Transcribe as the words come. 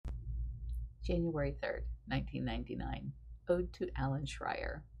January 3rd, 1999. Ode to Alan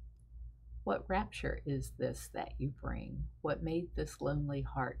Schreier. What rapture is this that you bring? What made this lonely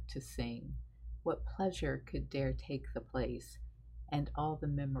heart to sing? What pleasure could dare take the place, and all the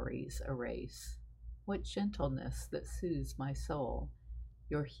memories erase? What gentleness that soothes my soul?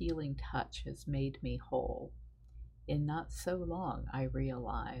 Your healing touch has made me whole. In not so long I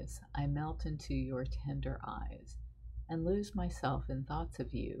realize I melt into your tender eyes, and lose myself in thoughts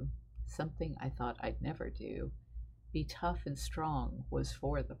of you, something I thought I'd never do. Be tough and strong was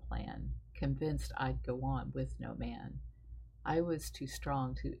for the plan, convinced I'd go on with no man. I was too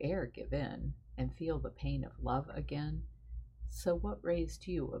strong to e'er give in, and feel the pain of love again. So what raised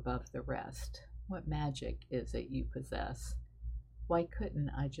you above the rest? What magic is it you possess? Why couldn't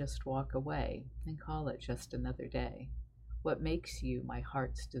I just walk away, and call it just another day? What makes you my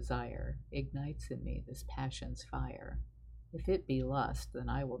heart's desire, ignites in me this passion's fire? If it be lust, then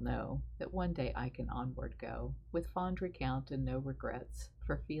I will know that one day I can onward go, with fond recount and no regrets,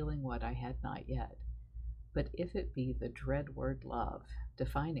 for feeling what I had not yet. But if it be the dread word love,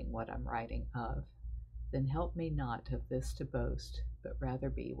 defining what I'm writing of, then help me not of this to boast, but rather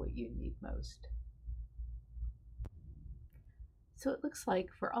be what you need most. So it looks like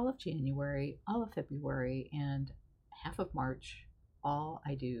for all of January, all of February, and half of March, all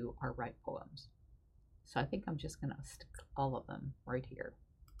I do are write poems. So I think I'm just going to stick all of them right here,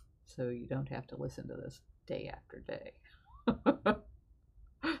 so you don't have to listen to this day after day,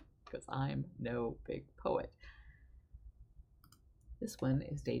 because I'm no big poet. This one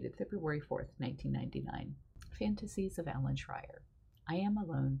is dated February 4th, 1999. Fantasies of Alan Schreier. I am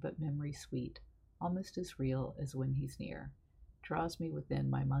alone, but memory sweet, almost as real as when he's near, draws me within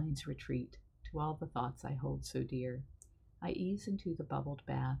my mind's retreat to all the thoughts I hold so dear. I ease into the bubbled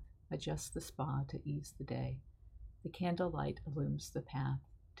bath, adjust the spa to ease the day. The candlelight illumes the path,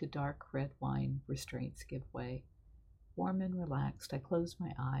 to dark red wine restraints give way. Warm and relaxed, I close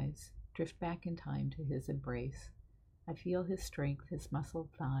my eyes, drift back in time to his embrace. I feel his strength, his muscled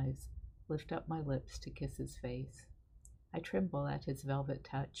thighs, lift up my lips to kiss his face. I tremble at his velvet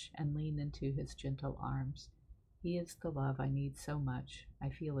touch and lean into his gentle arms. He is the love I need so much, I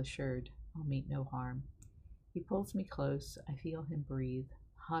feel assured I'll meet no harm. He pulls me close, I feel him breathe,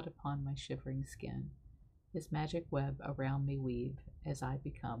 hot upon my shivering skin. His magic web around me weave as I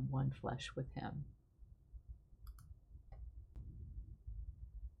become one flesh with him.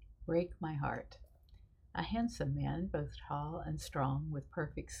 Break my heart. A handsome man, both tall and strong, with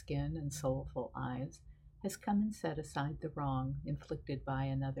perfect skin and soulful eyes, has come and set aside the wrong inflicted by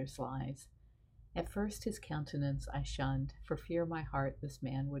another's lies. At first his countenance I shunned, for fear my heart this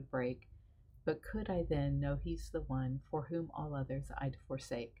man would break. But could I then know he's the one for whom all others I'd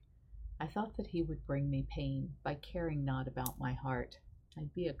forsake? I thought that he would bring me pain by caring not about my heart.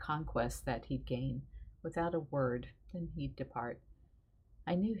 I'd be a conquest that he'd gain. Without a word, then he'd depart.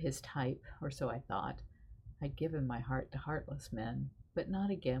 I knew his type, or so I thought. I'd given my heart to heartless men, but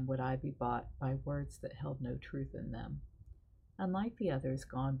not again would I be bought by words that held no truth in them. Unlike the others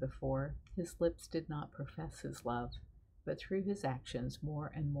gone before, his lips did not profess his love, but through his actions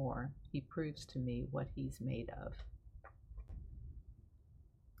more and more he proves to me what he's made of.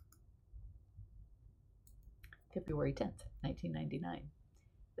 February 10th, 1999.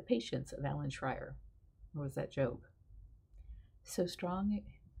 The Patience of Alan Schreier. Or was that Job? So strong,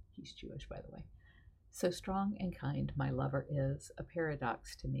 he's Jewish by the way. So strong and kind my lover is, a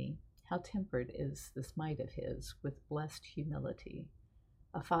paradox to me. How tempered is this might of his with blessed humility.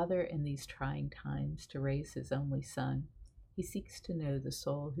 A father in these trying times to raise his only son, he seeks to know the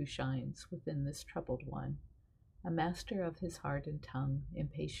soul who shines within this troubled one. A master of his heart and tongue,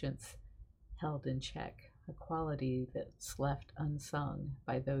 impatience held in check, a quality that's left unsung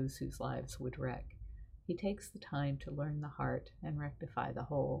by those whose lives would wreck. He takes the time to learn the heart and rectify the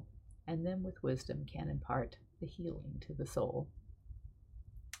whole, and then with wisdom can impart the healing to the soul.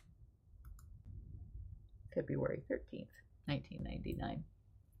 February 13th, 1999.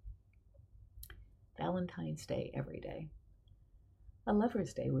 Valentine's Day every day. A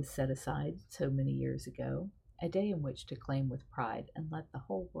Lover's Day was set aside so many years ago, a day in which to claim with pride and let the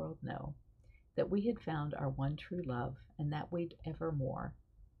whole world know that we had found our one true love, and that we'd evermore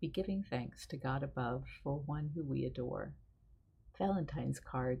be giving thanks to God above for one who we adore. Valentine's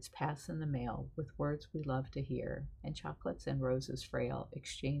cards pass in the mail with words we love to hear, and chocolates and roses frail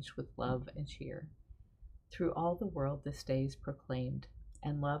exchanged with love and cheer. Through all the world this day is proclaimed,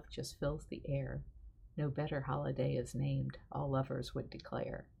 and love just fills the air. No better holiday is named, all lovers would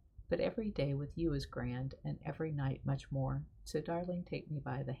declare. But every day with you is grand, and every night much more. So darling, take me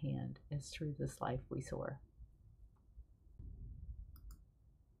by the hand, as through this life we soar.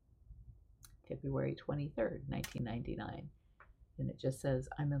 February 23rd, 1999. And it just says,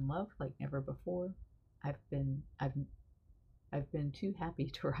 I'm in love like never before. I've been too happy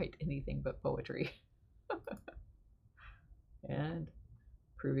to write anything but poetry. And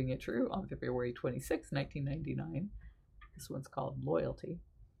proving it true on February 26, 1999. This one's called Loyalty.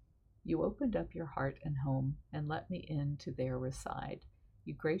 You opened up your heart and home and let me in to there reside.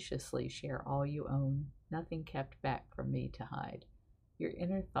 You graciously share all you own, nothing kept back from me to hide. Your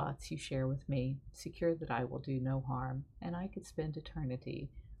inner thoughts you share with me, secure that I will do no harm, and I could spend eternity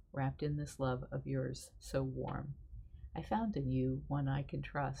wrapped in this love of yours so warm. I found in you one I can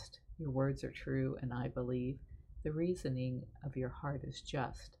trust. Your words are true, and I believe the reasoning of your heart is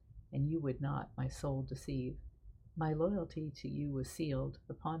just, and you would not my soul deceive. My loyalty to you was sealed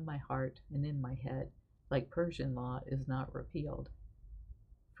upon my heart and in my head, like Persian law is not repealed.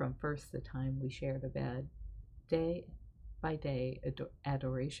 From first the time we shared a bed, day by day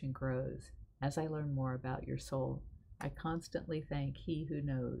adoration grows. As I learn more about your soul, I constantly thank He who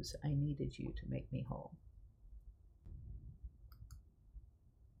knows I needed you to make me whole.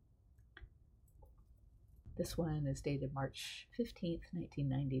 This one is dated March 15th,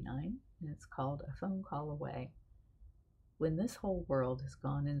 1999, and it's called A Phone Call Away. When this whole world has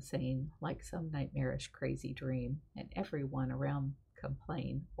gone insane, like some nightmarish crazy dream, and everyone around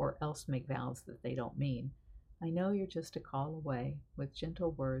complain or else make vows that they don't mean, I know you're just a call away, with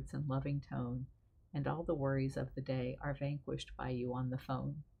gentle words and loving tone, and all the worries of the day are vanquished by you on the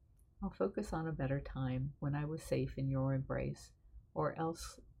phone. I'll focus on a better time when I was safe in your embrace, or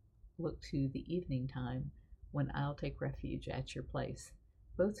else look to the evening time when I'll take refuge at your place.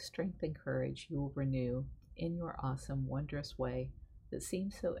 Both strength and courage you will renew in your awesome, wondrous way that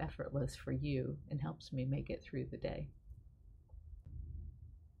seems so effortless for you and helps me make it through the day.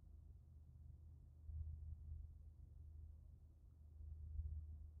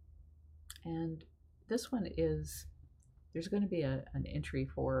 And this one is, there's going to be an entry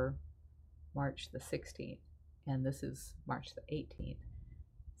for March the 16th, and this is March the 18th.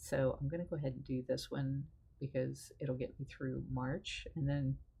 So I'm going to go ahead and do this one because it'll get me through March, and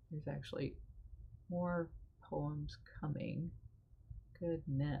then there's actually more poems coming.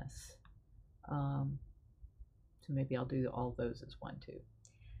 Goodness. So maybe I'll do all those as one too.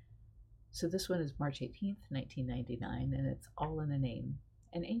 So this one is March 18th, 1999, and it's all in a name.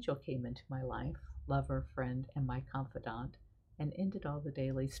 An angel came into my life, lover, friend, and my confidant, and ended all the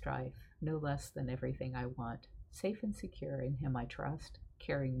daily strife, no less than everything I want. Safe and secure in him I trust,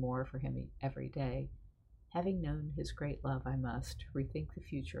 caring more for him every day. Having known his great love, I must rethink the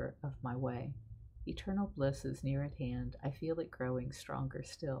future of my way. Eternal bliss is near at hand, I feel it growing stronger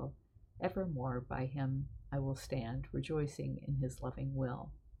still. Evermore by him I will stand, rejoicing in his loving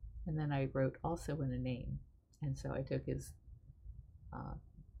will. And then I wrote also in a name, and so I took his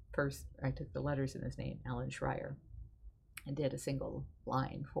I took the letters in his name, Alan Schreier, and did a single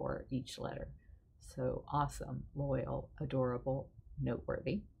line for each letter. So awesome, loyal, adorable,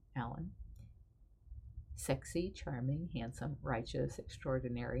 noteworthy, Alan. Sexy, charming, handsome, righteous,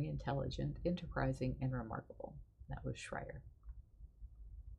 extraordinary, intelligent, enterprising, and remarkable. That was Schreier.